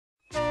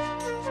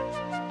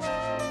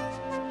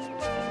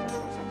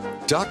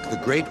Duck, the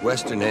Great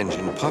Western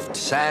Engine, puffed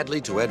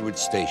sadly to Edward's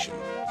station.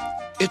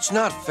 "It's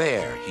not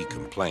fair," he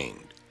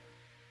complained.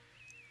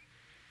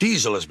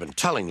 "Diesel has been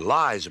telling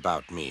lies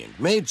about me and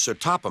made Sir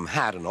Topham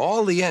Hatt and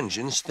all the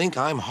engines think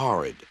I'm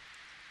horrid."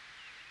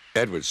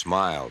 Edward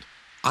smiled.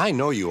 "I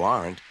know you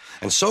aren't,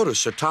 and so does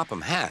Sir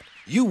Topham Hatt.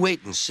 You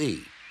wait and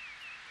see.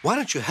 Why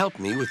don't you help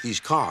me with these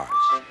cars?"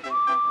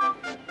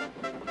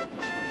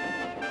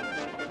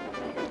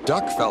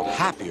 Duck felt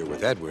happier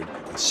with Edward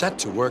and set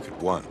to work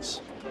at once.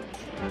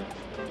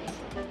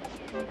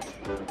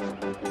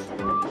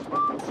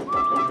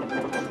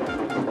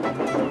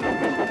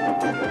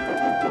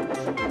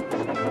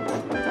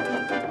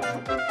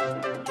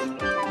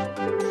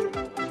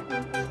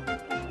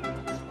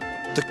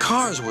 The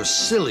cars were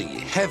silly,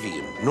 heavy,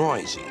 and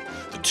noisy.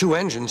 The two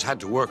engines had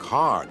to work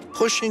hard,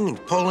 pushing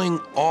and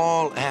pulling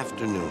all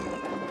afternoon.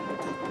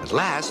 At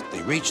last,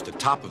 they reached the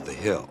top of the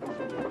hill.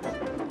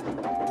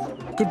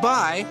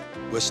 "Goodbye,"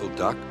 whistled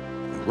Duck,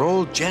 and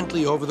rolled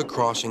gently over the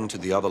crossing to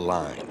the other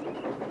line.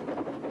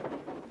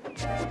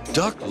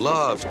 Duck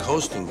loved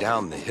coasting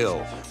down the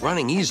hill,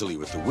 running easily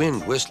with the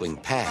wind whistling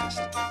past.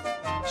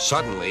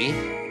 Suddenly,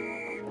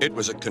 it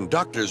was a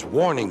conductor's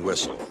warning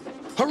whistle.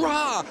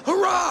 "Hurrah!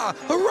 Hurrah!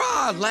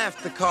 Hurrah!"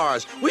 laughed the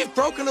cars. "We've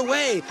broken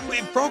away!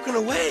 We've broken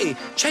away!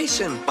 Chase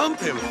him! Bump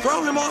him!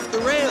 Throw him off the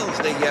rails!"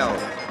 they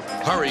yelled.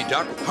 "Hurry,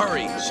 Duck,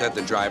 hurry!" said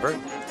the driver.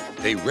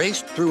 They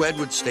raced through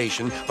Edward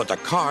Station, but the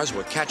cars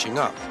were catching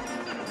up.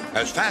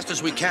 "As fast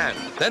as we can,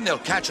 then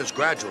they'll catch us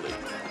gradually."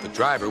 The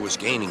driver was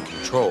gaining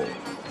control.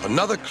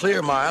 "Another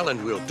clear mile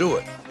and we'll do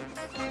it."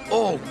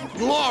 "Oh,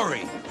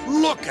 glory!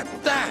 Look at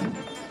that!"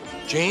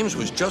 James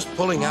was just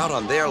pulling out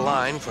on their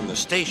line from the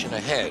station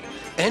ahead.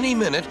 Any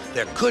minute,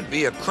 there could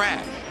be a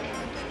crash.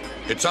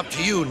 "It's up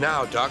to you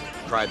now, Duck,"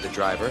 cried the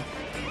driver.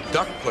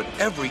 Duck put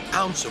every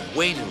ounce of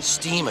weight and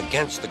steam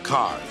against the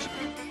cars.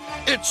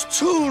 "It's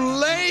too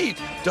late!"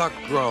 Duck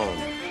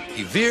groaned.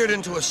 He veered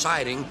into a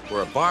siding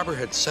where a barber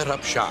had set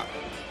up shop.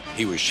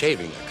 He was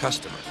shaving a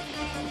customer.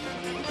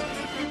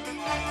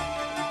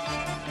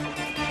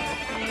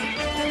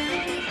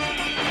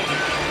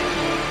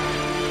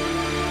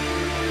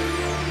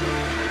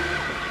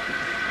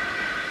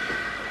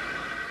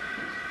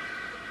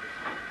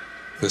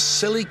 The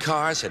silly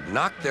cars had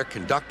knocked their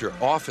conductor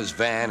off his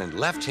van and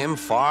left him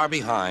far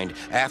behind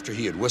after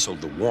he had whistled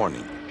the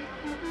warning.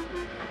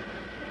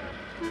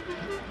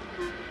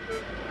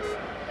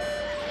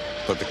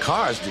 But the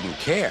cars didn't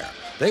care.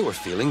 They were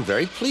feeling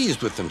very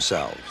pleased with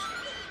themselves.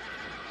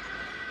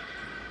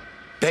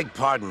 "Beg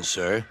pardon,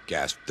 sir,"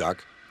 gasped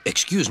Duck.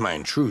 "Excuse my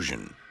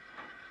intrusion."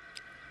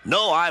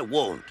 "No, I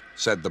won't,"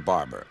 said the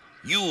barber.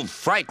 "You've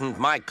frightened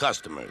my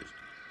customers.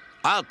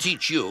 I'll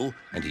teach you,"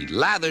 and he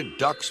lathered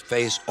Duck's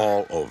face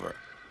all over.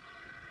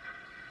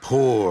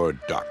 Poor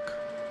Duck.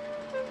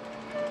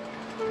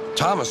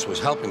 Thomas was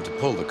helping to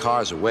pull the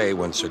cars away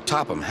when Sir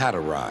Topham Hatt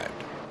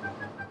arrived.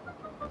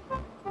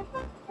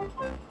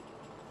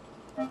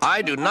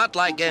 "I do not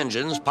like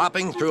engines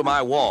popping through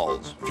my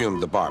walls,"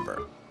 fumed the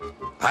barber.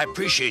 "I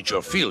appreciate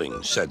your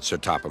feelings," said Sir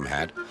Topham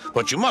Hatt,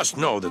 "but you must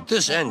know that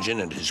this engine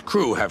and his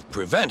crew have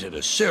prevented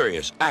a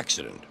serious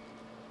accident.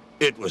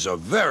 It was a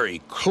very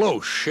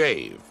close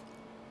shave."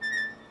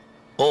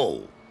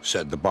 "Oh,"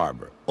 said the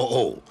barber.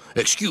 Oh,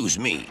 excuse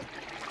me."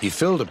 He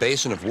filled a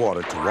basin of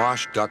water to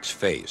wash Duck's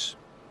face.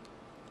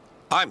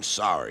 "I'm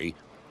sorry.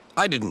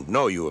 I didn't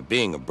know you were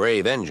being a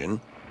brave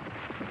engine."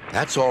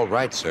 "That's all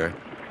right, sir.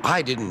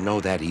 I didn't know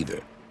that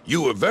either."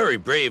 "You were very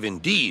brave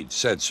indeed,"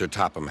 said Sir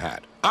Topham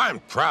Hatt. "I'm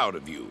proud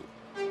of you."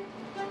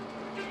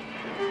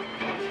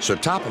 Sir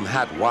Topham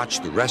Hatt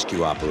watched the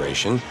rescue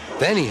operation.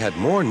 Then he had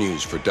more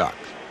news for Duck.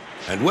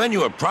 "And when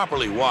you are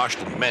properly washed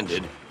and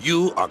mended,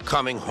 you are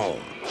coming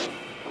home."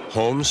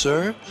 "Home,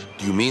 sir?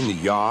 Do you mean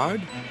the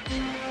yard?"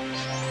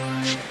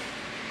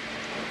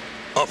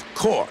 "Of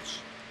course."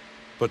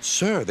 "But,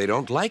 sir, they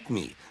don't like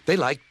me. They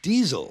like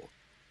Diesel."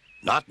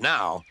 "Not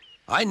now.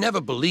 I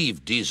never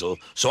believed Diesel,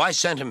 so I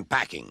sent him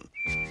packing.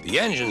 The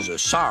engines are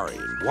sorry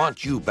and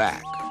want you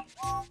back."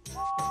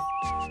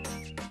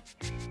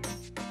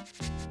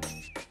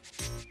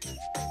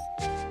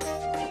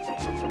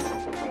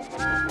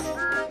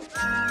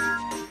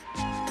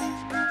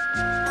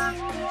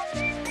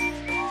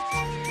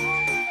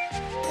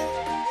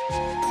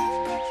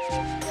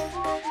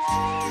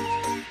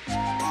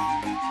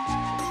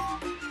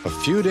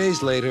 A few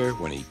days later,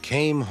 when he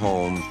came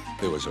home,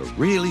 there was a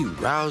really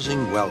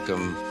rousing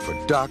welcome for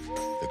Duck,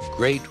 the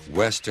Great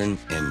Western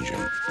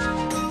Engine.